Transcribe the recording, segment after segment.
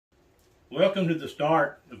Welcome to the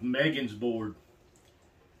start of Meagan's board.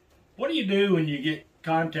 What do you do when you get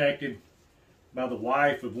contacted by the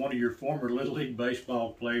wife of one of your former Little League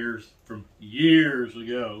baseball players from years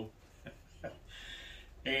ago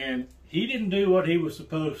and he didn't do what he was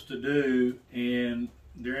supposed to do and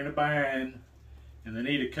they're in a bind and they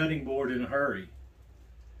need a cutting board in a hurry?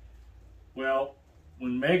 Well,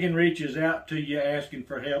 when Meagan reaches out to you asking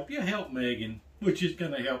for help, you help Meagan, which is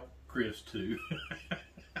going to help Chris too.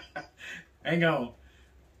 Hang on,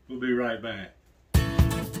 we'll be right back.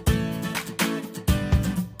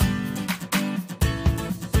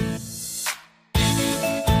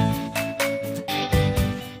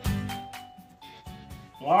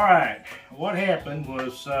 Well, all right, what happened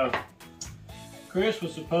was Chris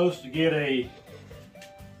was supposed to get a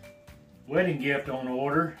wedding gift on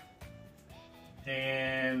order,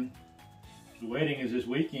 and the wedding is this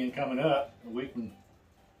weekend coming up, a week from,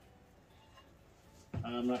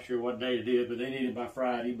 I'm not sure what date it is, but they need it by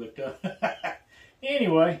Friday. But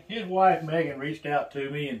anyway, his wife Meagan reached out to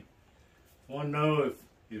me and wanted to know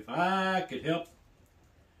if I could help,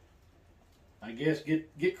 I guess,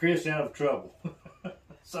 get Chris out of trouble.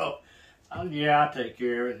 So, yeah, I'll take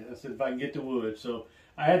care of it. I said if I can get the wood. So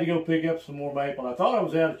I had to go pick up some more maple. I thought I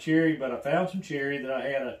was out of cherry, but I found some cherry that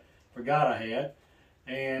I forgot I had,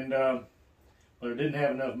 and but I didn't have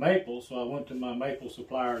enough maple, so I went to my maple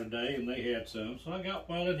supplier today, and they had some. So I got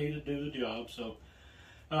what I needed to do the job. So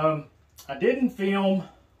I didn't film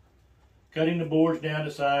cutting the boards down to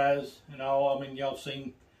size and all. I mean, y'all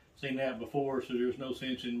seen that before, so there's no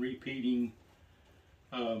sense in repeating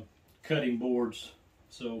cutting boards.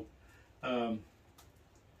 So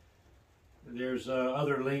there's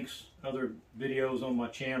other links, other videos on my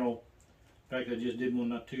channel. In fact, I just did one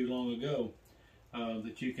not too long ago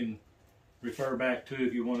that you can refer back to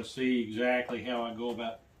if you want to see exactly how I go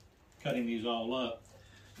about cutting these all up.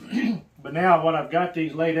 But now what I've got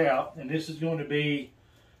these laid out, and this is going to be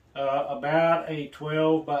about a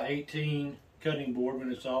 12 by 18 cutting board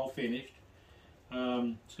when it's all finished.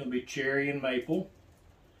 It's going to be cherry and maple,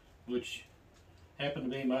 which happen to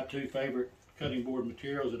be my two favorite cutting board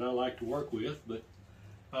materials that I like to work with. But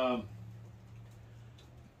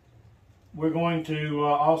we're going to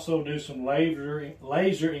also do some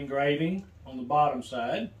laser engraving on the bottom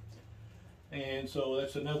side, and so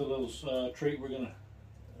that's another little treat we're going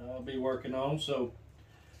to be working on. So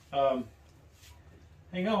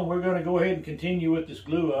hang on, we're going to go ahead and continue with this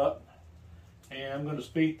glue up, and I'm going to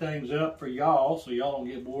speed things up for y'all so y'all don't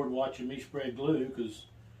get bored watching me spread glue, because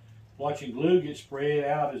watching glue get spread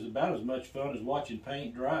out is about as much fun as watching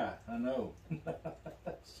paint dry. I know.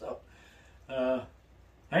 So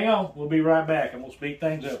hang on, we'll be right back. I'm going to speed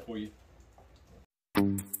things up for you.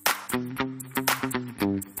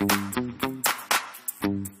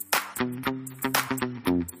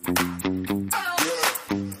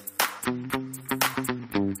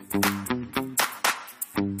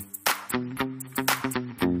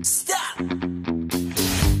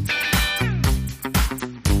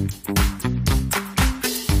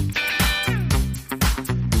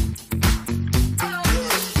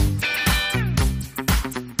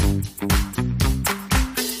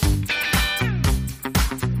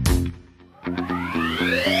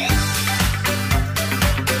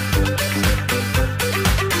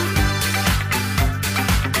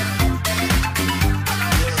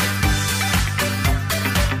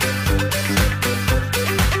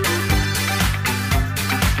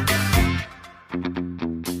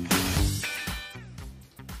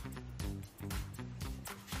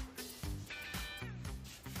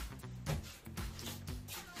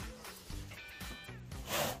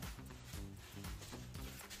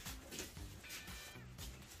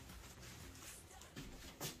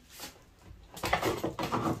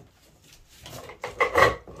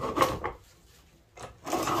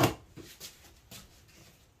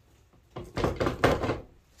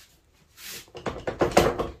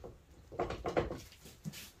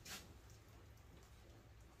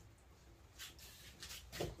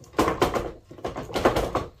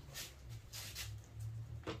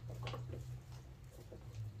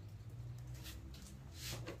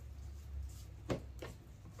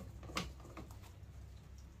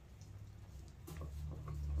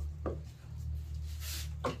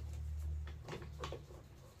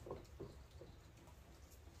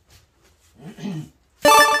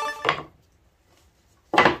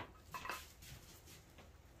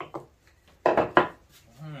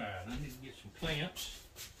 Clamps.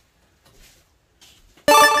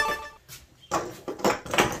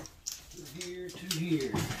 Here to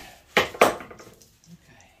here.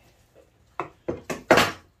 Okay.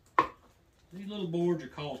 These little boards are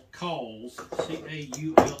called cauls,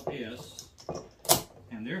 C-A-U-L-S. S,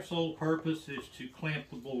 and their sole purpose is to clamp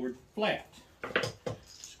the board flat.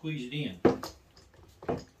 Squeeze it in.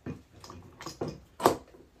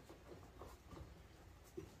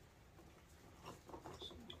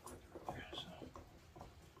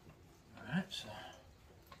 Alright, so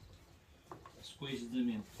squeezes them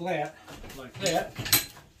in flat like that.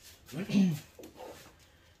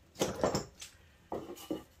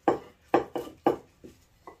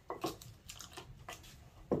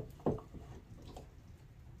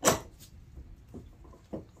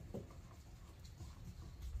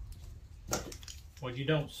 What you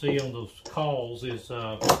don't see on those cauls is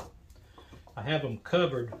I have them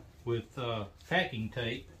covered with packing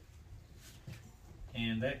tape,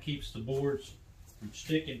 and that keeps the boards from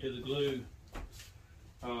sticking to the glue.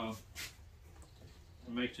 It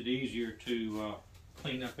makes it easier to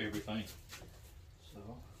clean up everything. So,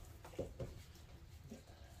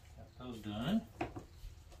 got those done.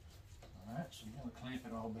 Alright, so I'm going to clamp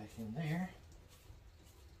it all back in there.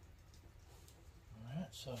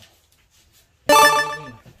 Alright, so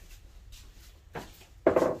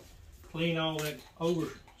clean all that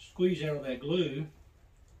squeeze out of that glue.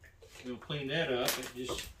 We'll clean that up. It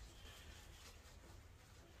just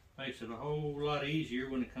makes it a whole lot easier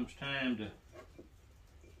when it comes time to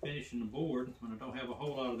finishing the board, when I don't have a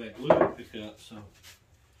whole lot of that glue to pick up. So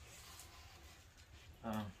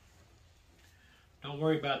don't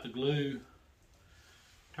worry about the glue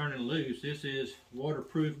turning loose. This is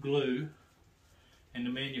waterproof glue, and the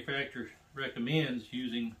manufacturer recommends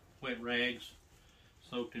using wet rags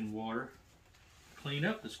soaked in water to clean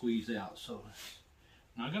up the squeeze out, so it's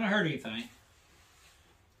not going to hurt anything.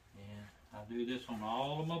 And I do this on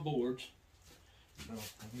all of my boards. So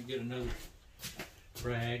let me get another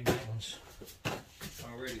rag. That one's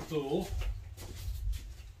already full.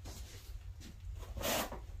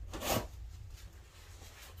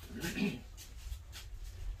 Get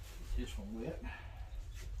this one wet.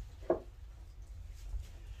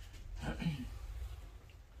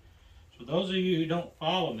 For those of you who don't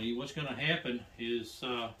follow me, what's going to happen is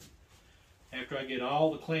after I get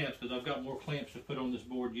all the clamps, because I've got more clamps to put on this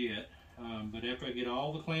board yet, but after I get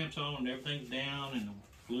all the clamps on and everything's down and the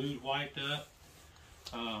glue's wiped up,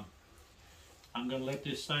 I'm going to let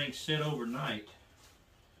this thing sit overnight.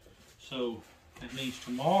 So that means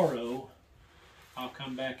tomorrow I'll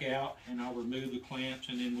come back out and I'll remove the clamps,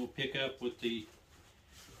 and then we'll pick up with the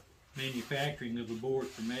manufacturing of the board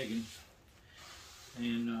for Meagan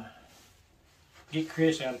and get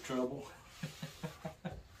Chris out of trouble.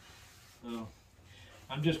 So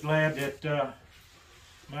I'm just glad that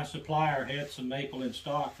my supplier had some maple in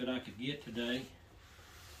stock that I could get today,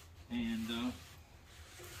 and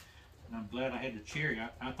I'm glad I had the cherry.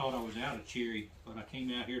 I thought I was out of cherry, but I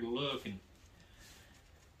came out here to look and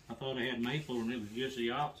I thought I had maple, and it was just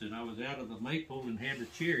the opposite. I was out of the maple and had the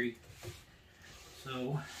cherry.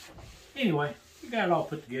 So anyway, we got it all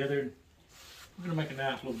put together. We're going to make a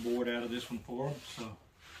nice little board out of this one for them. So,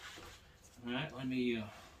 alright, let me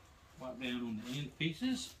wipe down on the end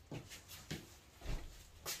pieces.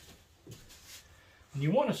 When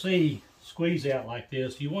you want to see squeeze out like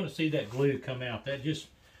this, you want to see that glue come out. That just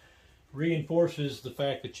reinforces the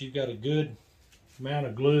fact that you've got a good amount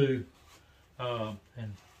of glue, and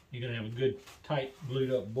you're going to have a good tight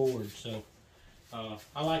glued up board. So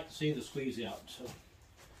I like to see the squeeze out. So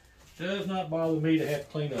it does not bother me to have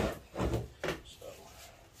to clean up. So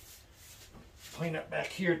clean up back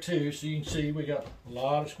here too, so you can see we got a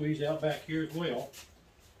lot of squeeze out back here as well.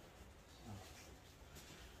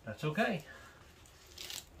 That's okay.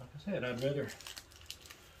 Like I said, I'd rather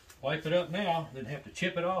wipe it up now than have to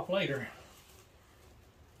chip it off later.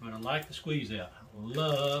 But I like the squeeze out. I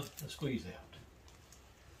love the squeeze out.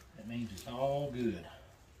 That means it's all good.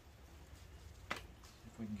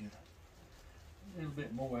 If we can get a little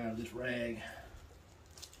bit more out of this rag.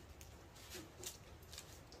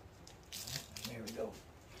 There we go.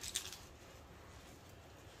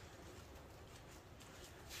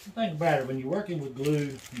 The thing about it, when you're working with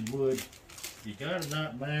glue and wood, you gotta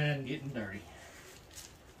not mind getting dirty.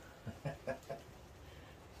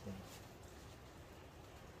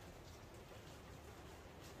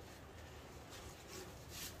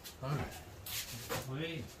 Alright,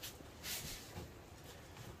 way.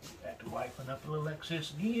 Back to wiping up a little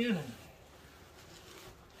excess again.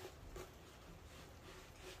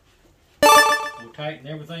 We'll tighten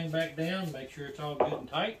everything back down, make sure it's all good and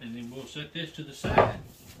tight, and then we'll set this to the side.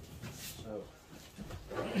 So,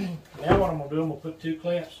 now what I'm going to do, I'm going to put two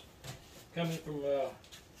clamps coming from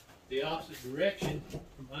the opposite direction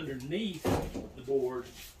from underneath the board.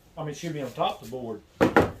 I mean, it should be on top of the board.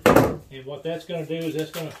 And what that's going to do is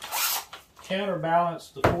that's going to counterbalance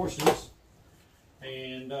the forces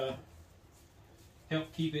and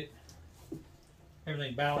help keep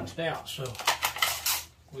everything balanced out. So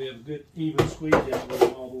we have a good even squeeze out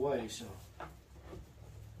going all the way. So,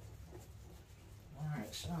 all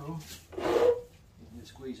right, so get the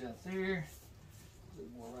squeeze out there, a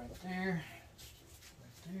little more right there,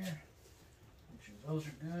 right there. Make sure those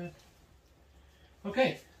are good.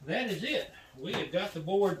 Okay, that is it. We have got the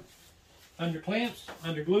board under clamps,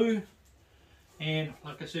 under glue, and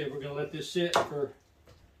like I said, we're going to let this sit for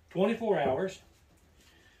 24 hours.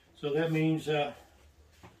 So that means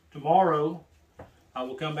tomorrow I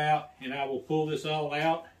will come out and I will pull this all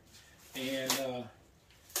out, and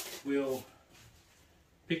we'll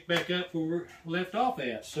pick back up where we're left off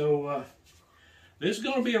at. So this is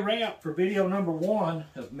going to be a wrap for video number 1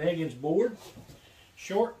 of Meagan's board.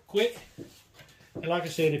 Short, quick, and like I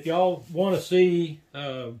said, if y'all want to see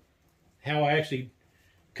how I actually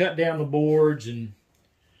cut down the boards and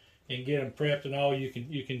get them prepped and all, you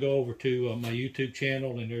can go over to my YouTube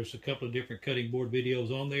channel, and there's a couple of different cutting board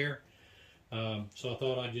videos on there. So I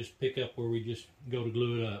thought I'd just pick up where we just go to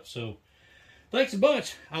glue it up. So thanks a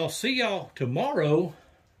bunch. I'll see y'all tomorrow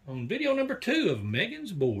on video number 2 of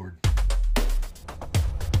Meagan's board.